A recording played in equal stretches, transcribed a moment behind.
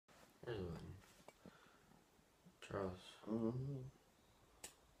Charles. You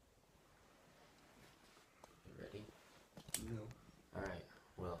ready? No. Alright,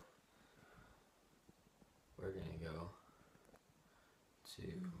 well, we're gonna go to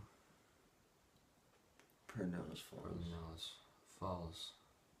Pinellas Falls. Pinellas Falls.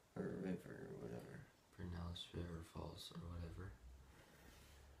 Or river or whatever. Pinellas River Falls or whatever.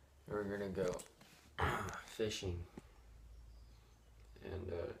 We're gonna go fishing.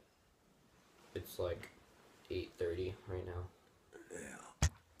 And it's like 8:30 right now. Yeah.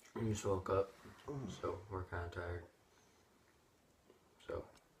 We just woke up, so we're kind of tired. So,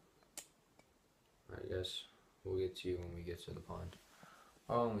 I guess we'll get to you when we get to the pond.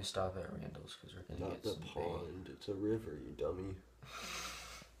 Oh, and we stop at Randall's because we're gonna Not get the some pond, it's a river, you dummy.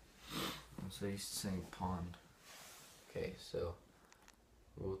 So you saying pond. Okay, so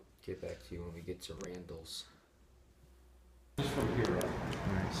we'll get back to you when we get to Randall's.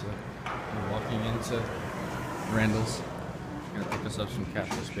 Alright, so we're walking into Randall's. Gonna pick us up some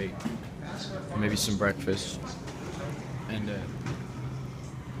catfish bait, maybe some breakfast, and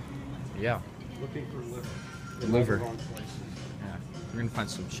yeah. Looking for liver. Liver. Wrong places. Yeah, we're gonna find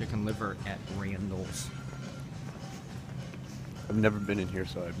some chicken liver at Randall's. I've never been in here,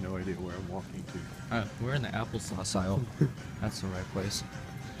 so I have no idea where I'm walking to. We're in the applesauce aisle. That's the right place.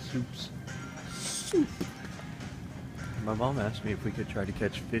 Soups. Soup. My mom asked me if we could try to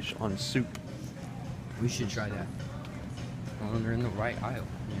catch fish on soup. We should try that. Well, they're in the right aisle,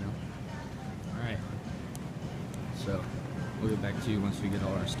 you know. All right. So we'll get back to you once we get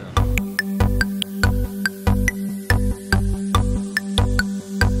all our stuff.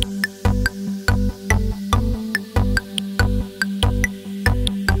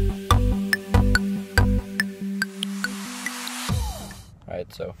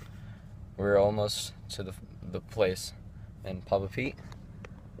 Alright, so we're almost to the place, and Papa Pete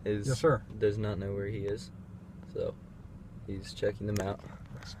is Yes, sir. does not know where he is, so he's checking them out.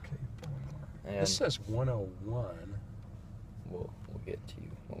 And This says 101. we'll get to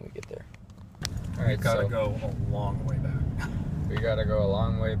you when we get there. We Alright, gotta so go a long way back. we gotta go a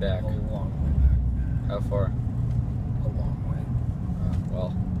long way back. A long way How far? back. A long way.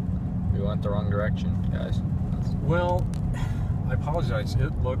 Well, we went the wrong direction, guys. Well, I apologize.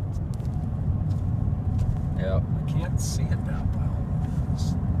 It looked. Yeah. I can't see it that well.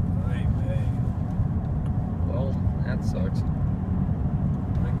 It's, hey. Well, that sucks.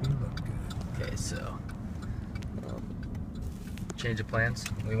 Make me look good. Okay, so change of plans.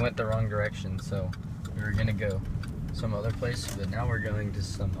 We went the wrong direction, so we were gonna go some other place, but now we're going to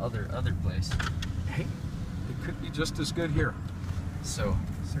some other place. Hey, it could be just as good here. So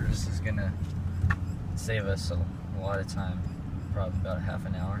this is gonna save us a lot of time, probably about a half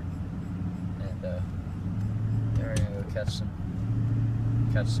an hour, and yeah, we're gonna go catch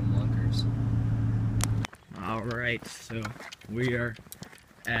some lunkers. All right, so we are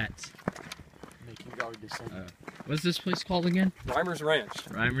at Making guard descent. what's this place called again? Reimer's Ranch.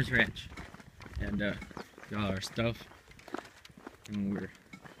 Reimer's Ranch, and got our stuff, and we're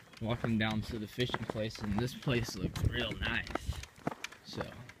walking down to the fishing place, and this place looks real nice. So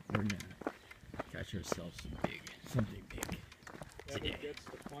we're gonna catch ourselves something big today. Gets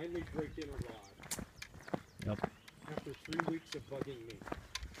to finally break in a rod. Yep. After 3 weeks of bugging me.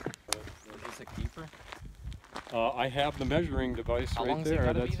 Is this a keeper? I have the measuring device How right long is there. it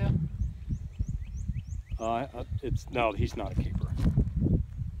gotta be though? No, he's not a keeper.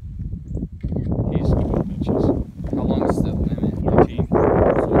 He's 12 inches. How long is the limit? 14.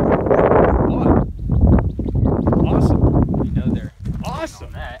 What? Awesome. You know they're Awesome.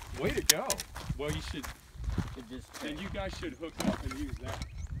 on that. Way to go. Well, you should, Just and you guys should hook up and use that.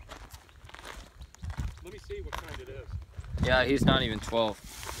 Let me see what kind it is. yeah, he's not even 12.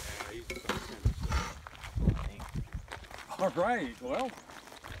 Yeah, he's 10 or so. All right. Well,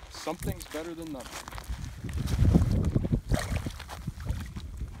 something's better than nothing.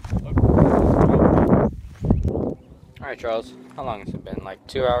 All right, Charles. How long has it been? Like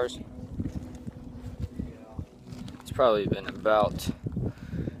 2 hours? It's probably been about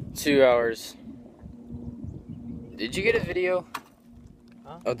 2 hours. Did you get a video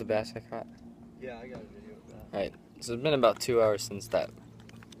of the bass I caught? Yeah, I got a video of that. Alright, so it's been about 2 hours since that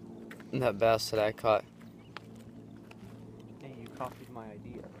bass that I caught. Hey, you copied my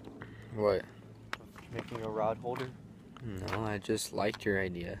idea. What? Making a rod holder. No, I just liked your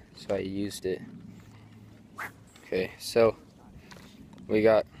idea, so I used it. Okay, so we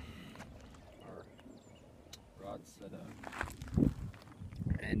got our rods set up,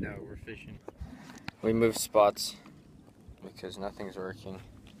 and we're fishing. We moved spots because nothing's working.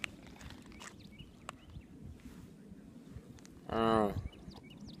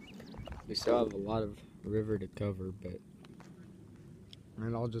 We still have a lot of river to cover, but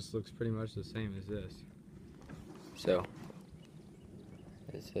it all just looks pretty much the same as this. so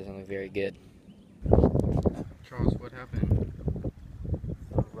this doesn't look very good. Charles, what happened?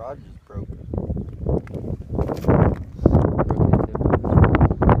 The rod just broke.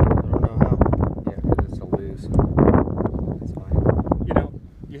 Yeah, because it's a loose. That's fine. You know,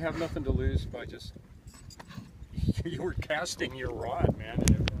 you have nothing to lose by just you were casting your rod, man.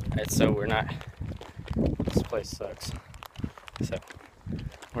 Alright, so we're not. This place sucks. So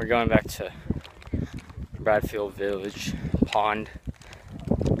we're going back to Bradfield Village Pond.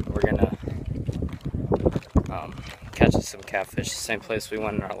 We're gonna catch some catfish, the same place we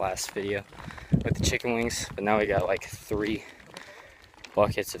went in our last video with the chicken wings, but now we got like 3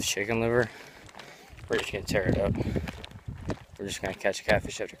 buckets of chicken liver. We're just gonna tear it up. We're just gonna catch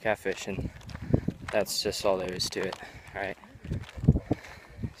catfish after catfish, and that's just all there is to it. Alright,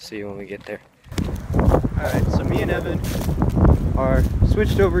 see you when we get there. Alright, so me and Evan are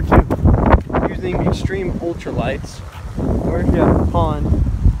switched over to using extreme ultralights. We're here at the pond.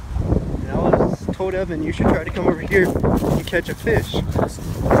 And I was told Evan you should try to come over here and catch a fish.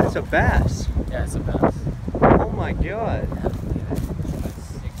 It's a bass. Yeah, it's a bass. Oh my god.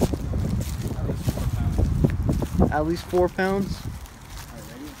 At least 4 pounds?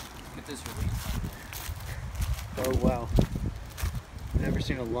 Get this released. Oh wow. I've never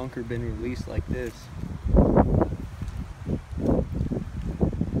seen a lunker been released like this.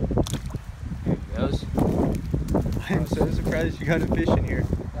 Here it goes. I'm so surprised you got a fish in here.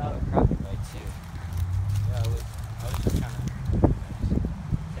 Got a crappie bite too. Yeah, I was just kind of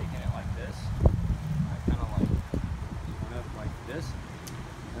taking it like this. I kind of like went up like this,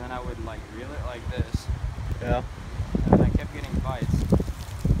 and then I would like reel it like this, Yeah. and then I kept getting bites,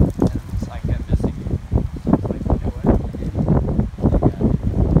 and I kept missing. So I was like, you know what?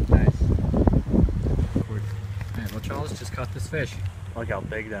 Nice. Alright, well Charles just caught this fish. Look how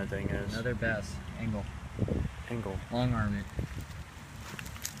big that thing is. Another bass, angle, Angle. long arm it.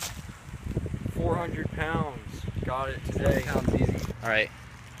 400 pounds. Got it today. Pounds easy. Alright,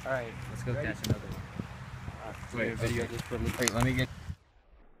 Alright, let's go catch another one. Wait, video just for Wait, let me get.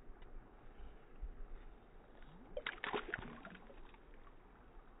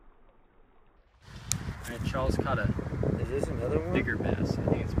 Alright, Charles caught a Is this another one? bigger bass. I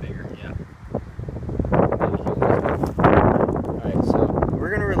think it's bigger, yeah. alright, so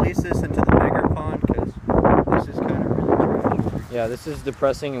We're gonna release this into the bigger pond because this is kind of really trash. yeah, this is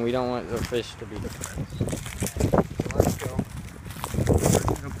depressing and we don't want the fish to be depressed. Let's go.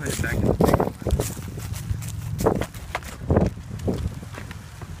 We're gonna put it back in the bigger one.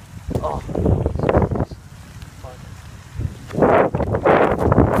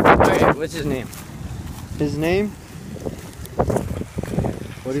 Alright, what's his name? His name?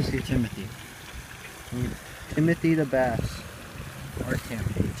 What is he? Timothy. Timothy the Bass. Or Tim.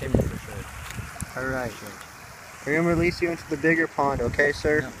 Timothy for sure. Alright. We're gonna release you into the bigger pond, okay,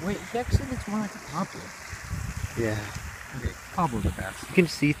 sir? No, wait, he actually looks more like a Pablo. Yeah. Okay, Pablo the bass. You can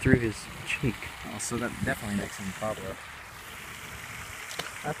see through his cheek. Oh, so that definitely makes him Pablo.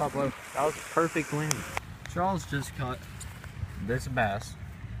 Hi, Pablo. That was a perfect land. Charles just caught this bass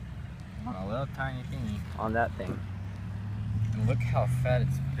on a little tiny thingy. On that thing. And look how fat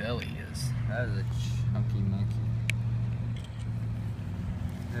its belly is. That is a chunky monkey.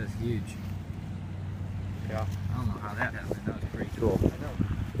 That is huge. Yeah. I don't know how that happened. That was pretty cool. I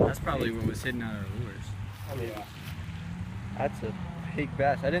know. That's probably what was hidden out of our lures. Oh yeah. That's a big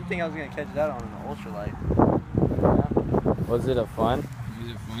bass. I didn't think I was gonna catch that on an ultralight. Was it a fun?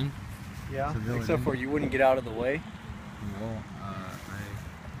 Was it fun? Yeah. To reel it Except in? for you wouldn't get out of the way. No, I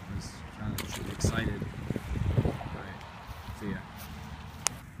was kind of excited. Alright, see ya.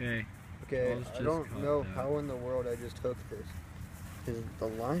 Okay. Okay, Charles I just don't caught know that. how in the world I just hooked this. The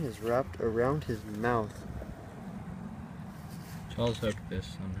line is wrapped around his mouth. Charles hooked this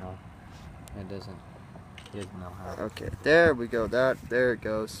somehow. It doesn't. He doesn't know how. Okay, there we go. There it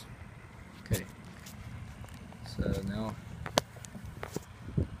goes. Okay. So now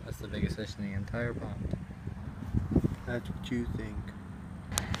that's the biggest fish in the entire pond. That's what you think.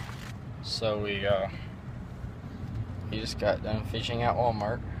 So we just got done fishing at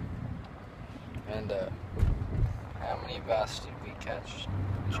Walmart, and how many bass did we catch,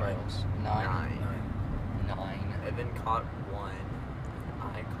 Charles? Nine. Evan caught 1.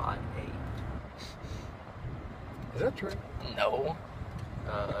 I caught 8. Is that true? No.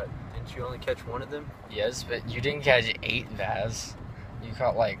 Didn't you only catch 1 of them? Yes, but you didn't catch 8 bass. You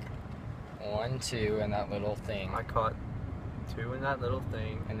caught like 1, 2, and that little thing, I caught 2 in that little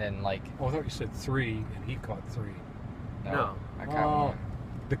thing. and then like Oh, I thought you said 3 and he caught 3. No. I caught 1.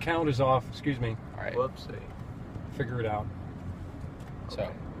 The count is off. Excuse me. All right. Whoopsie. Figure it out.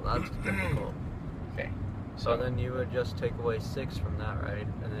 So, Well, that's difficult. okay. So then you would just take away 6 from that, right?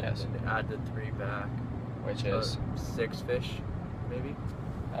 And then Yes. add the 3 back. Which So is 6 fish, maybe?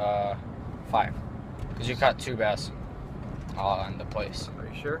 5. Because you caught 2 bass on the place. Are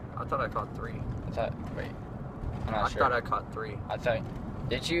you sure? I thought I caught 3. I thought, wait. I'm I not sure. thought I caught 3. I thought,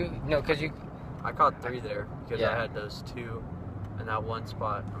 did you? No, because you, I caught 3 there because Yeah. I had those 2 in that one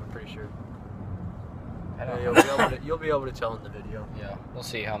spot. I'm pretty sure. I don't You'll know. be able to, you'll be able to tell in the video. Yeah, we'll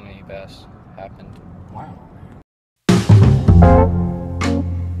see how many bass happened. Wow.